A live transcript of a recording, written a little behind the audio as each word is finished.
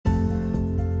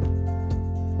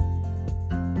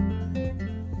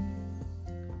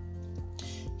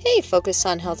Hey, Focus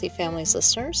on Healthy Families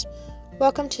listeners.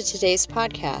 Welcome to today's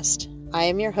podcast. I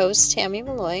am your host, Tammy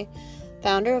Malloy,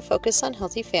 founder of Focus on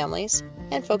Healthy Families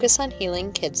and Focus on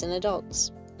Healing Kids and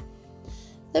Adults.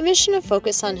 The mission of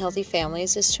Focus on Healthy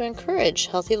Families is to encourage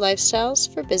healthy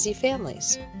lifestyles for busy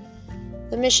families.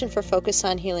 The mission for Focus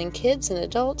on Healing Kids and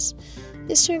Adults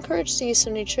is to encourage the use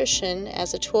of nutrition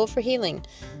as a tool for healing,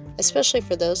 especially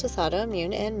for those with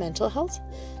autoimmune and mental health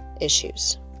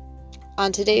issues.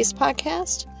 On today's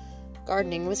podcast,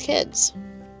 Gardening with Kids.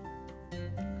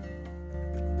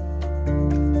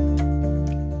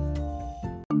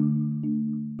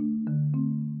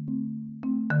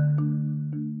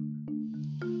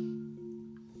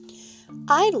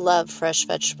 I love fresh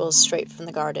vegetables straight from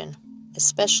the garden,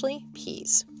 especially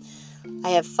peas.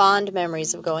 I have fond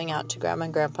memories of going out to Grandma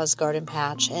and Grandpa's garden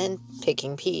patch and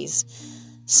picking peas.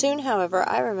 Soon, however,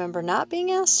 I remember not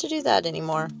being asked to do that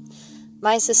anymore.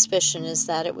 My suspicion is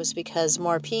that it was because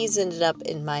more peas ended up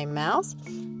in my mouth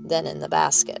than in the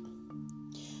basket.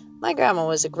 My grandma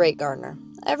was a great gardener.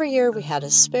 Every year we had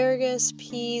asparagus,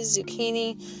 peas,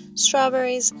 zucchini,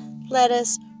 strawberries,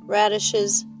 lettuce,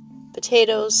 radishes,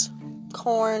 potatoes,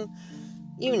 corn,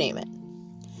 you name it.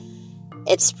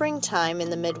 It's springtime in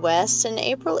the Midwest and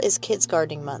April is Kids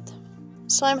Gardening Month.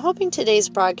 So I'm hoping today's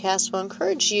broadcast will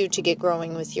encourage you to get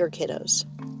growing with your kiddos.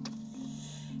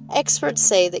 Experts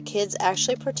say that kids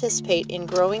actually participate in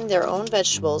growing their own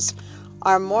vegetables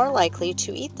are more likely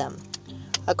to eat them.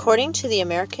 According to the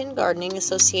American Gardening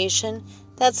Association,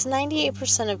 that's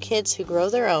 98% of kids who grow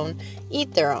their own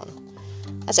eat their own.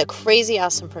 That's a crazy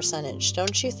awesome percentage,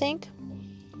 don't you think?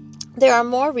 There are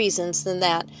more reasons than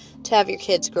that to have your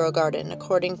kids grow a garden,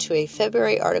 according to a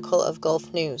February article of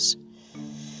Gulf News.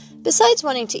 Besides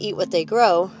wanting to eat what they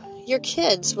grow, your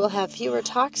kids will have fewer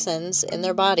toxins in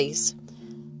their bodies.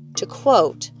 To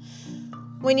quote,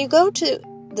 "When you go to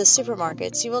the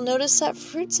supermarkets, you will notice that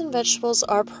fruits and vegetables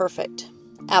are perfect.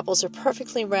 Apples are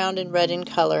perfectly round and red in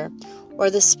color, or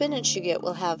the spinach you get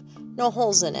will have no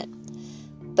holes in it.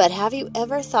 But have you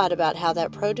ever thought about how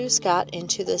that produce got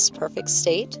into this perfect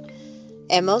state?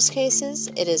 In most cases,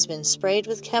 it has been sprayed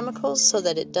with chemicals so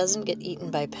that it doesn't get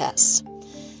eaten by pests.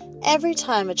 Every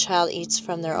time a child eats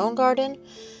from their own garden,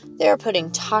 they are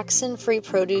putting toxin-free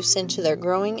produce into their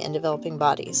growing and developing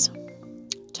bodies.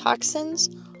 Toxins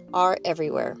are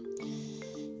everywhere.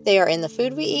 They are in the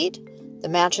food we eat, the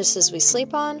mattresses we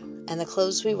sleep on, and the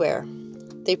clothes we wear.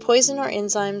 They poison our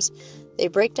enzymes, they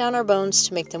break down our bones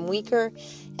to make them weaker,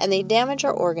 and they damage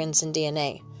our organs and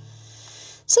DNA.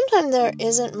 Sometimes there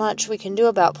isn't much we can do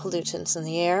about pollutants in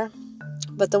the air,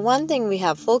 but the one thing we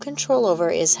have full control over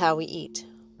is how we eat.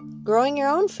 Growing your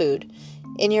own food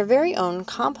in your very own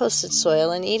composted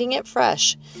soil and eating it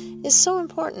fresh is so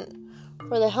important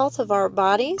for the health of our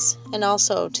bodies and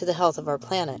also to the health of our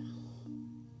planet."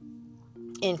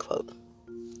 End quote.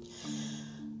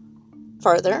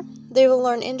 Further, they will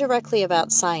learn indirectly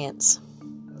about science.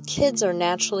 Kids are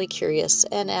naturally curious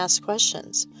and ask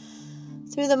questions.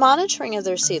 Through the monitoring of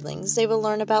their seedlings, they will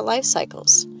learn about life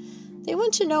cycles. They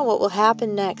want to know what will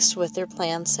happen next with their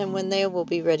plants and when they will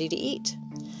be ready to eat.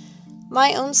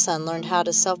 My own son learned how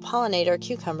to self-pollinate our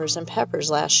cucumbers and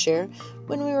peppers last year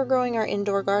when we were growing our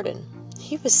indoor garden.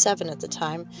 He was 7 at the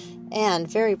time and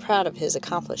very proud of his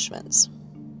accomplishments.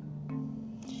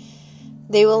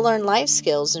 They will learn life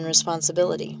skills and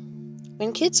responsibility.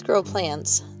 When kids grow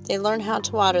plants, they learn how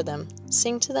to water them,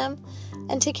 sing to them,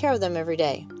 and take care of them every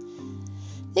day.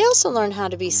 They also learn how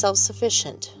to be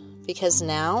self-sufficient because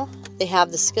now they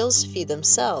have the skills to feed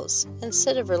themselves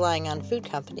instead of relying on food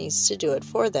companies to do it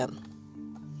for them.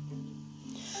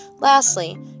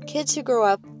 Lastly, kids who grow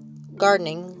up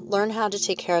gardening learn how to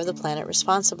take care of the planet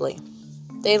responsibly.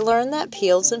 They learn that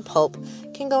peels and pulp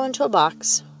can go into a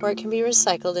box where it can be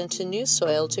recycled into new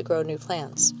soil to grow new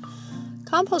plants.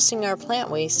 Composting our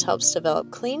plant waste helps develop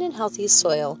clean and healthy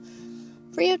soil,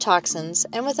 free of toxins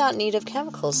and without need of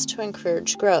chemicals to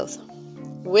encourage growth,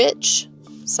 which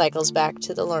cycles back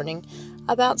to the learning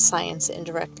about science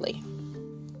indirectly.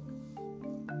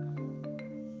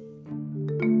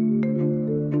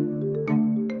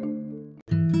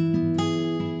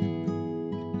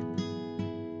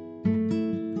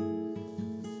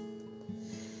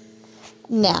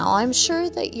 Now, I'm sure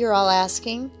that you're all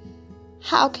asking,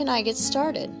 how can I get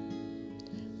started?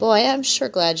 Boy, I'm sure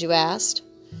glad you asked.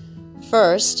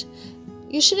 First,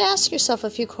 you should ask yourself a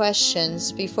few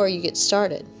questions before you get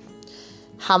started.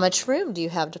 How much room do you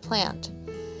have to plant?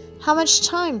 How much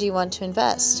time do you want to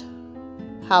invest?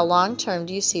 How long term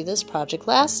do you see this project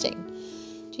lasting?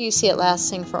 Do you see it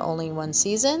lasting for only one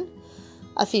season?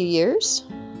 A few years?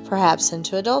 Perhaps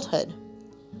into adulthood?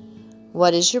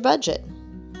 What is your budget?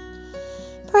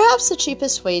 Perhaps the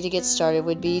cheapest way to get started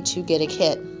would be to get a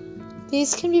kit.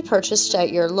 These can be purchased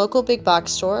at your local big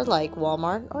box store like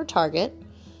Walmart or Target,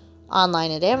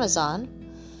 online at Amazon,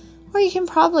 or you can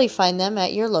probably find them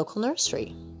at your local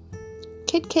nursery.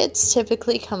 Kits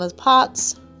typically come with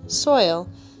pots, soil,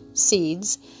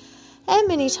 seeds, and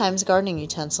many times gardening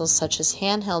utensils such as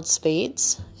handheld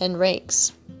spades and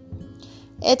rakes.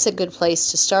 It's a good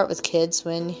place to start with kids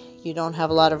when you don't have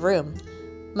a lot of room,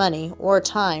 money, or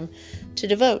time to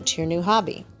devote to your new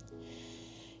hobby.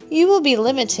 You will be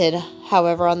limited,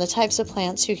 however, on the types of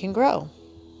plants you can grow.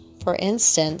 For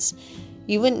instance,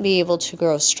 you wouldn't be able to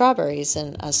grow strawberries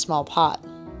in a small pot.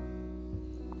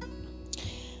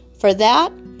 For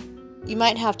that, you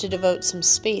might have to devote some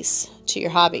space to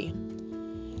your hobby.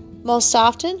 Most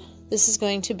often, this is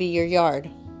going to be your yard.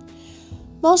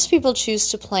 Most people choose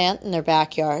to plant in their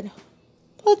backyard,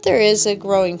 but there is a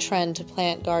growing trend to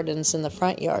plant gardens in the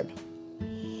front yard.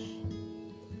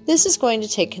 This is going to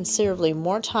take considerably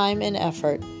more time and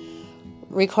effort,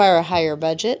 require a higher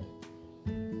budget,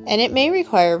 and it may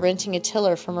require renting a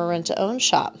tiller from a rent-to-own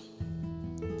shop.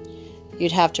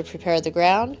 You'd have to prepare the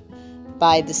ground,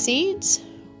 buy the seeds,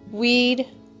 weed,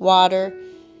 water,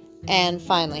 and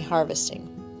finally harvesting.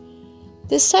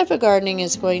 This type of gardening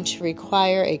is going to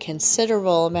require a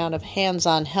considerable amount of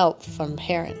hands-on help from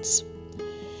parents.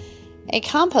 A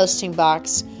composting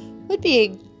box would be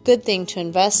a good thing to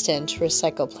invest in to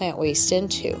recycle plant waste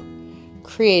into,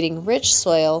 creating rich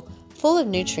soil full of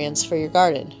nutrients for your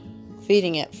garden,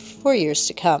 feeding it for years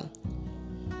to come.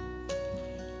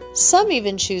 Some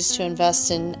even choose to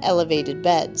invest in elevated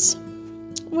beds,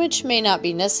 which may not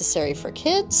be necessary for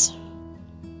kids,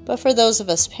 but for those of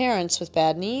us parents with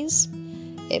bad knees,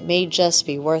 it may just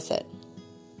be worth it.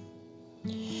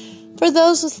 For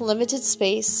those with limited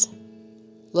space,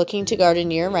 looking to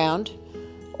garden year-round,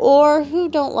 or who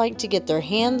don't like to get their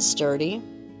hands dirty,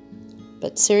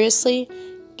 but seriously,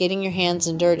 getting your hands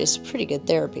in dirt is pretty good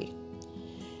therapy.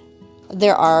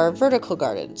 There are vertical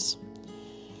gardens.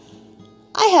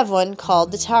 I have one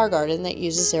called the Tower Garden that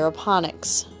uses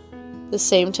aeroponics, the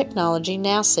same technology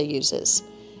NASA uses,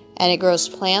 and it grows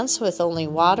plants with only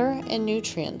water and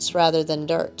nutrients rather than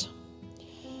dirt.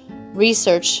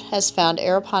 Research has found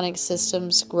aeroponic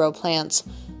systems grow plants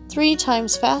 3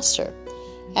 times faster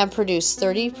and produce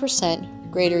 30%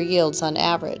 greater yields on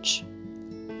average.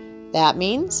 That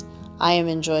means I am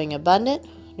enjoying abundant,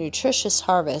 nutritious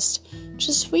harvest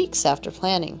just weeks after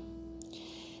planting.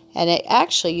 And it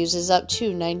actually uses up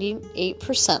to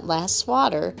 98% less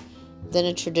water than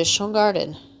a traditional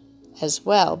garden as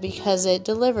well, because it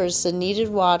delivers the needed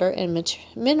water and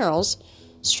minerals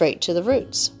straight to the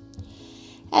roots.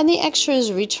 And the extra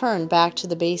is returned back to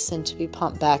the basin to be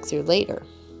pumped back through later.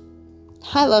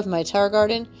 I love my tower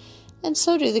garden, and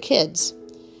so do the kids.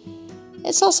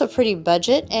 It's also pretty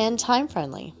budget and time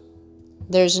friendly.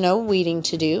 There's no weeding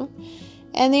to do,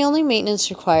 and the only maintenance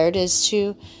required is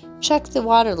to check the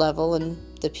water level and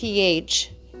the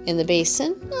pH in the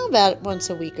basin about once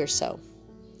a week or so.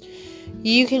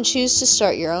 You can choose to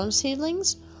start your own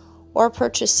seedlings or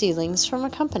purchase seedlings from a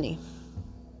company.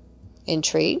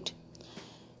 Intrigued?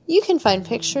 You can find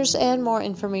pictures and more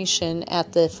information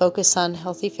at the Focus on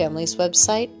Healthy Families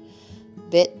website,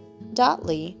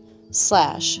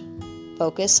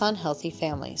 bit.ly/Focus on Healthy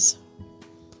Families.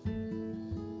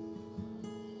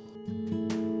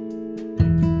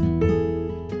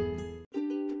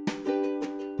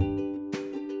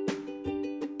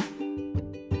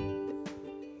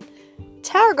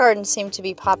 Tower gardens seem to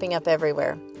be popping up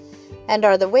everywhere and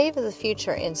are the wave of the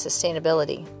future in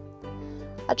sustainability.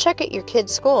 A check at your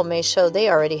kid's school may show they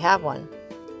already have one.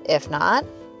 If not,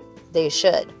 they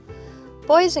should.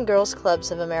 Boys and Girls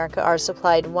Clubs of America are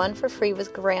supplied one for free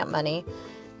with grant money,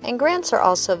 and grants are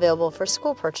also available for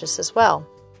school purchase as well.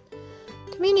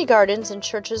 Community gardens and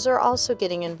churches are also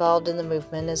getting involved in the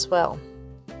movement as well.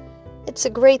 It's a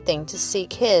great thing to see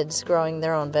kids growing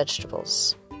their own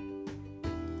vegetables.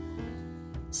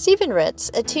 Stephen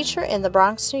Ritz, a teacher in the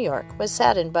Bronx, New York, was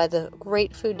saddened by the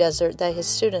great food desert that his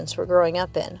students were growing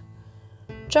up in.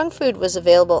 Junk food was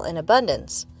available in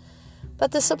abundance,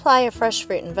 but the supply of fresh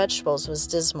fruit and vegetables was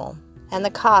dismal, and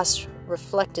the cost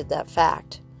reflected that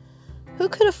fact. Who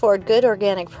could afford good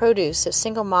organic produce if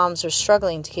single moms are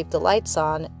struggling to keep the lights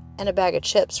on and a bag of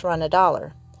chips run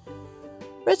 $1?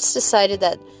 Ritz decided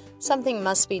that something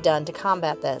must be done to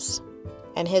combat this,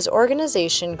 and his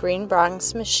organization, Green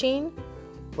Bronx Machine,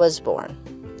 was born.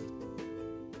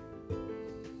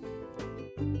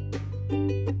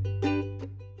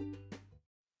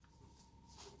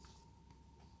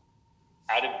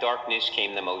 Out of darkness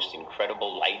came the most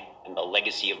incredible light, and the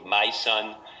legacy of my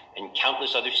son and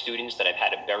countless other students that I've had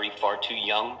to bury far too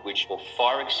young, which will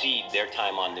far exceed their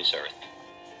time on this earth.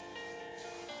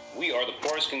 We are the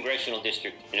poorest congressional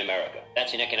district in America.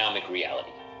 That's an economic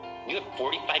reality. You have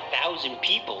 45,000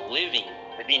 people living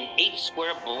within 8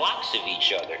 square blocks of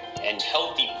each other, and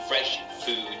healthy, fresh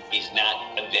food is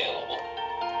not available.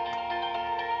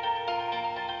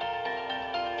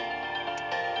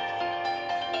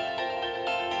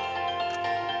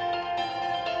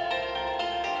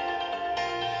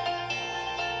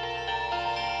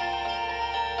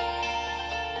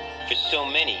 For so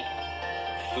many,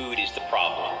 food is the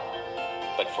problem.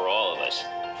 But for all of us,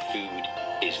 food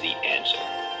is the answer.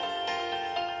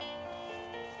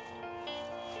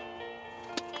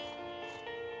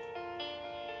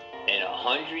 In a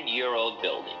 100-year-old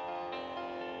building,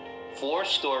 4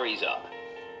 stories up,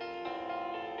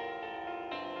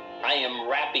 I am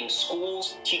wrapping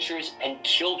schools, teachers, and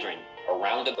children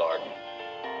around a garden.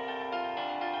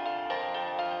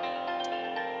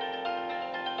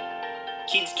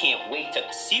 Kids can't wait to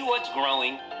see what's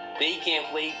growing. They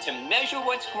can't wait to measure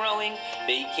what's growing.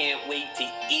 They can't wait to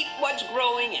eat what's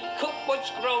growing and cook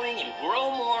what's growing and grow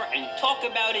more and talk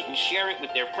about it and share it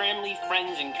with their family,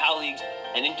 friends, and colleagues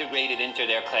and integrate it into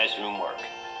their classroom work.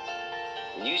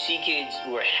 When you see kids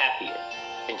who are happier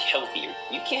and healthier,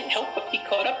 you can't help but be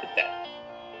caught up with that.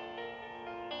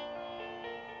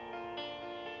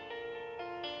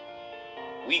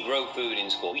 We grow food in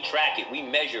school. We track it, we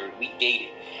measure it, we date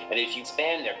it. And if you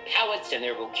expand their palates and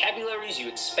their vocabularies, you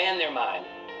expand their mind.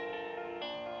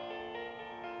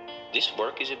 This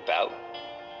work is about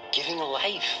giving a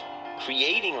life,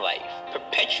 creating life,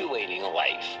 perpetuating a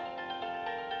life.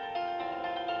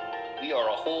 We are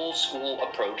a whole school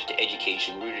approach to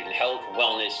education rooted in health,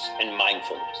 wellness, and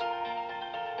mindfulness.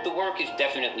 The work has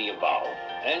definitely evolved,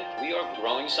 and we are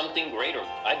growing something greater.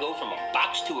 I go from a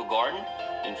box to a garden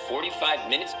in 45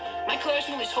 minutes. My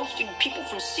classroom is hosting people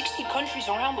from 60 countries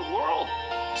around the world,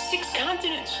 6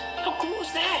 continents. How cool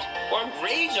is that? Our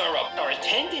grades are up, our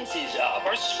attendance is up,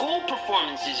 our school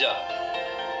performance is up.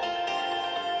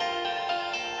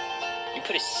 You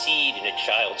put a seed in a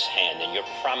child's hand and you're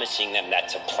promising them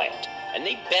that's a plant, and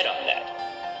they bet on that.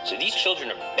 So these children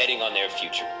are betting on their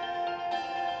future.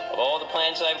 Of all the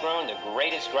plants I've grown, the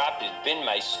greatest crop has been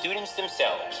my students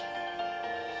themselves.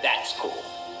 That's cool.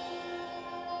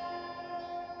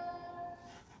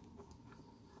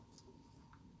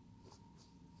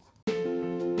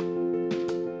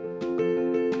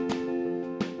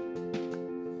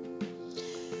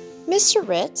 Mr.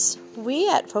 Ritz, we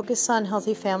at Focus on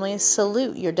Healthy Families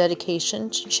salute your dedication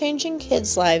to changing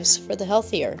kids' lives for the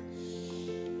healthier.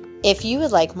 If you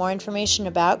would like more information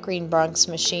about Green Bronx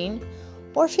Machine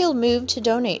or feel moved to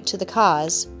donate to the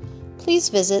cause, please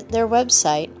visit their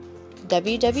website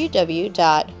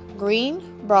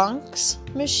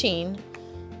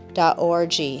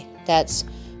www.greenbronxmachine.org. That's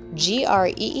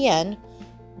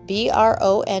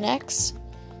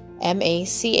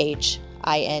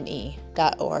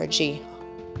GREENBRONXMACHINE.org.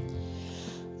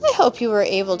 I hope you were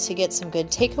able to get some good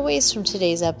takeaways from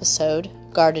today's episode,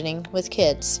 Gardening with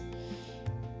Kids.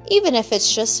 Even if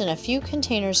it's just in a few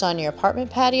containers on your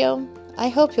apartment patio, I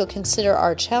hope you'll consider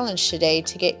our challenge today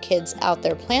to get kids out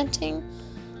there planting,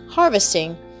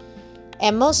 harvesting,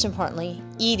 and most importantly,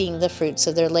 eating the fruits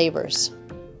of their labors.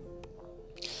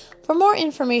 For more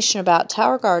information about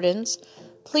Tower Gardens,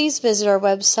 please visit our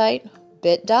website,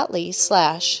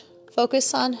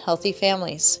 bit.ly/Focus on Healthy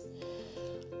Families.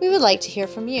 We would like to hear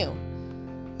from you.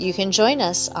 You can join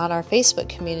us on our Facebook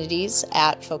communities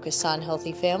at Focus on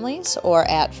Healthy Families or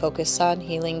at Focus on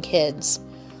Healing Kids,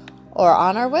 or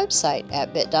on our website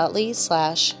at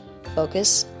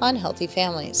bit.ly/Focus on Healthy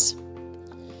Families.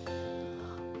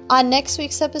 On next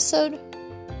week's episode,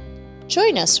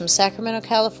 join us from Sacramento,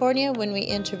 California when we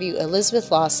interview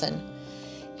Elizabeth Lawson.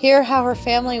 Hear how her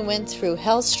family went through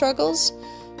health struggles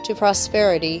to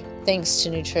prosperity thanks to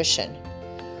nutrition.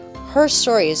 Her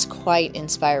story is quite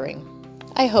inspiring.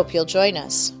 I hope you'll join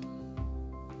us.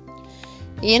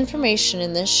 The information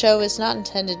in this show is not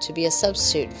intended to be a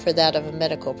substitute for that of a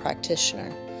medical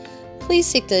practitioner. Please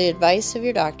seek the advice of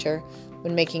your doctor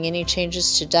when making any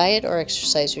changes to diet or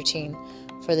exercise routine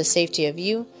for the safety of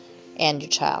you and your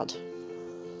child.